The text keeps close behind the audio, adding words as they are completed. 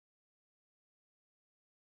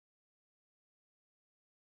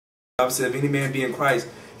Bible said, if any man be in Christ,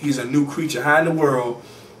 he's a new creature. How in the world,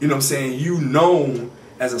 you know what I'm saying, you known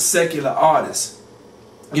as a secular artist,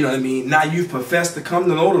 you know what I mean? Now you've professed to come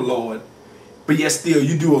to know the Lord, but yet still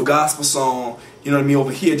you do a gospel song, you know what I mean,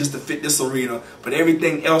 over here just to fit this arena. But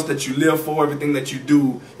everything else that you live for, everything that you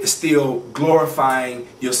do is still glorifying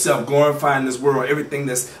yourself, glorifying this world, everything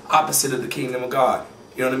that's opposite of the kingdom of God.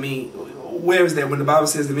 You know what I mean? Where is that? When the Bible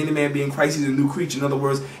says, if any man be in Christ, he's a new creature. In other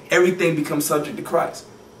words, everything becomes subject to Christ.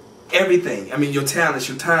 Everything. I mean, your talents,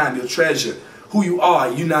 your time, your treasure, who you are.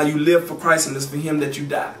 You live for Christ, and it's for him that you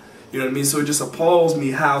die. You know what I mean? So it just appalls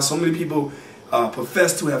me how so many people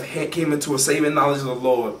profess to have came into a saving knowledge of the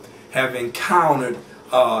Lord, have encountered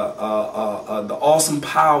the awesome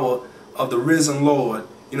power of the risen Lord.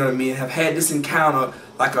 You know what I mean? Have had this encounter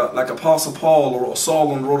like Apostle Paul or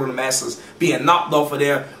Saul on the road to Damascus, being knocked off of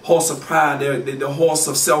their horse of pride, their horse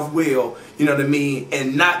of self-will, you know what I mean?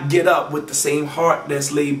 And not get up with the same heart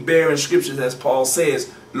that's laid bare in scriptures as Paul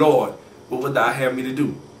says, Lord, what would thou have me to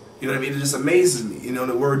do? You know what I mean? It just amazes me. You know,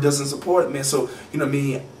 the word doesn't support it, man. So, you know what I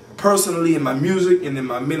mean? Personally, in my music and in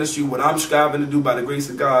my ministry, what I'm striving to do by the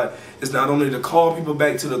grace of God is not only to call people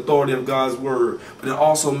back to the authority of God's word, but then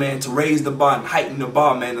also, man, to raise the bar and heighten the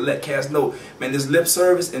bar, man, to let cats know, man, this lip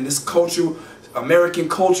service and this culture, American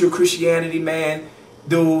culture, Christianity, man,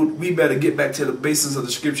 dude, we better get back to the basis of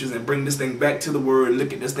the scriptures and bring this thing back to the word and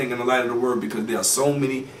look at this thing in the light of the word, because there are so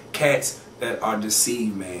many cats that are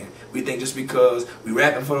deceived, man. We think just because we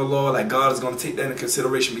rapping for the Lord, like God is going to take that into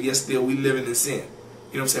consideration, but yet still we living in sin.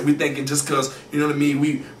 You know what I'm saying? We thinking just because, you know what I mean,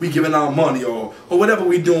 we giving our money or whatever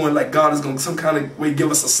we doing, like God is going to some kind of way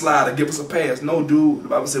give us a slide or give us a pass. No, dude, the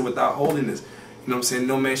Bible said without holiness, you know what I'm saying,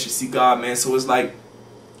 no man should see God, man. So it's like,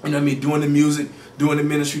 you know what I mean, doing the music, doing the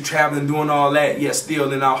ministry, traveling, doing all that, yet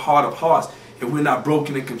still in our heart of hearts, if we're not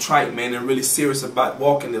broken and contrite, man, and really serious about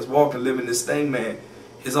walking this walk and living this thing, man,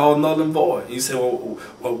 it's all null and void. And you say,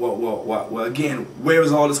 well, again, where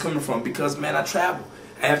is all this coming from? Because, man, I travel.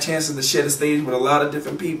 I have chances to share the stage with a lot of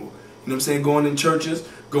different people. You know what I'm saying? Going in churches,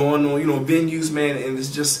 going on, you know, venues, man, and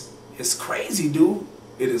it's crazy, dude.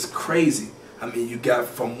 It is crazy. I mean, you got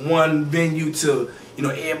from one venue to, you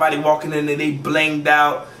know, everybody walking in there, they blinged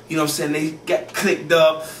out, you know what I'm saying? They got clicked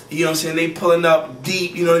up, you know what I'm saying? They pulling up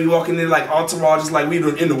deep, you know, you walking in like entourages like we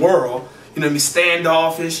do in the world, you know what I mean?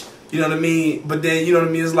 Standoffish, you know what I mean? But then, you know what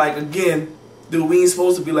I mean? It's like, again, dude, we ain't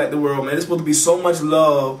supposed to be like the world, man. It's supposed to be so much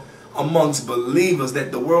love amongst believers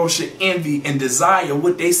that the world should envy and desire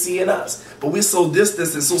what they see in us. But we're so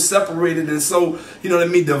distant and so separated and so, you know what I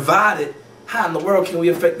mean, divided. How in the world can we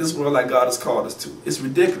affect this world like God has called us to? It's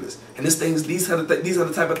ridiculous. And these are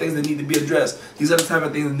the type of things that need to be addressed. These are the type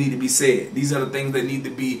of things that need to be said. These are the things that need to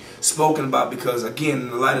be spoken about, because, again, in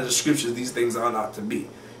the light of the scriptures, these things are not to be.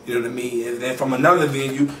 You know what I mean? And then from another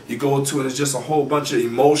venue, you go to and it's just a whole bunch of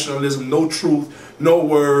emotionalism, no truth, no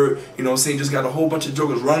word. You know what I'm saying? Just got a whole bunch of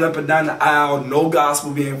jokers running up and down the aisle, no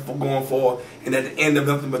gospel being going forward. And at the end of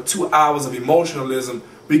nothing but 2 hours of emotionalism,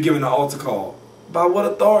 we're giving an altar call. By what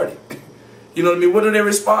authority? You know what I mean? What are they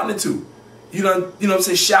responding to? You know what I'm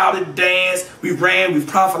saying? Shouted, danced, we ran, we've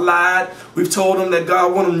prophesied, we've told them that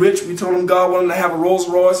God want them rich, we told them God want them to have a Rolls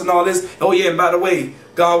Royce and all this. Oh yeah, and by the way,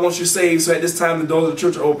 God wants you saved, so at this time the doors of the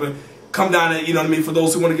church are open. Come down and, you know what I mean, for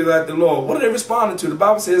those who want to get out the Lord. What are they responding to? The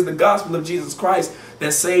Bible says the gospel of Jesus Christ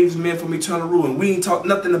that saves men from eternal ruin. We ain't talk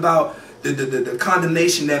nothing about the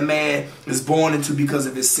condemnation that man is born into because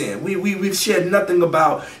of his sin. We've shared nothing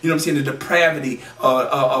about, you know what I'm saying, the depravity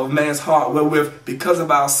of man's heart, wherewith because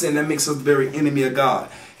of our sin that makes us the very enemy of God.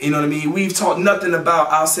 You know what I mean? We've talked nothing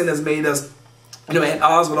about our sin has made us, you know, at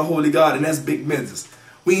odds with a holy God, and that's big business.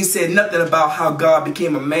 We ain't said nothing about how God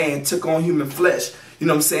became a man, took on human flesh, you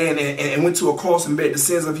know what I'm saying, and went to a cross and bear the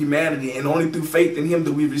sins of humanity, and only through faith in him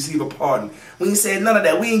do we receive a pardon. We ain't said none of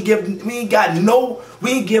that. We ain't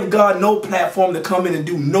give God no platform to come in and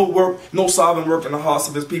do no work, no sovereign work in the hearts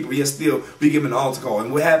of his people. Yet still we give an altar call.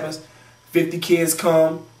 And what happens? 50 kids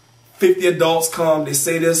come, 50 adults come, they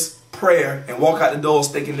say this prayer and walk out the doors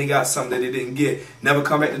thinking they got something that they didn't get. Never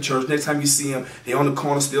come back to church. Next time you see them, they on the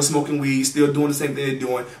corner still smoking weed, still doing the same thing they're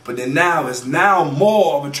doing. But then now it's now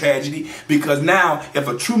more of a tragedy, because now if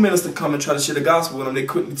a true minister come and try to share the gospel with them, they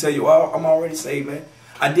quickly tell you, oh, I'm already saved, man.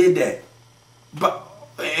 I did that. But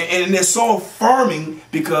and they're so affirming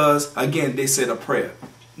because, again, they said a prayer.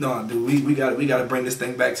 No, dude, we gotta bring this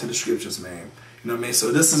thing back to the scriptures, man. You know what I mean?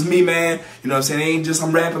 So this is me, man. You know what I'm saying? It ain't just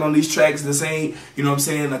I'm rapping on these tracks. This ain't, you know what I'm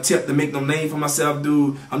saying, an attempt to make no name for myself,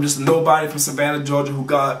 dude. I'm just a nobody from Savannah, Georgia, who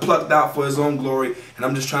God plucked out for his own glory. And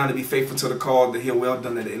I'm just trying to be faithful to the call to hear well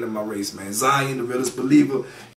done at the end of my race, man. Zion, the realest believer.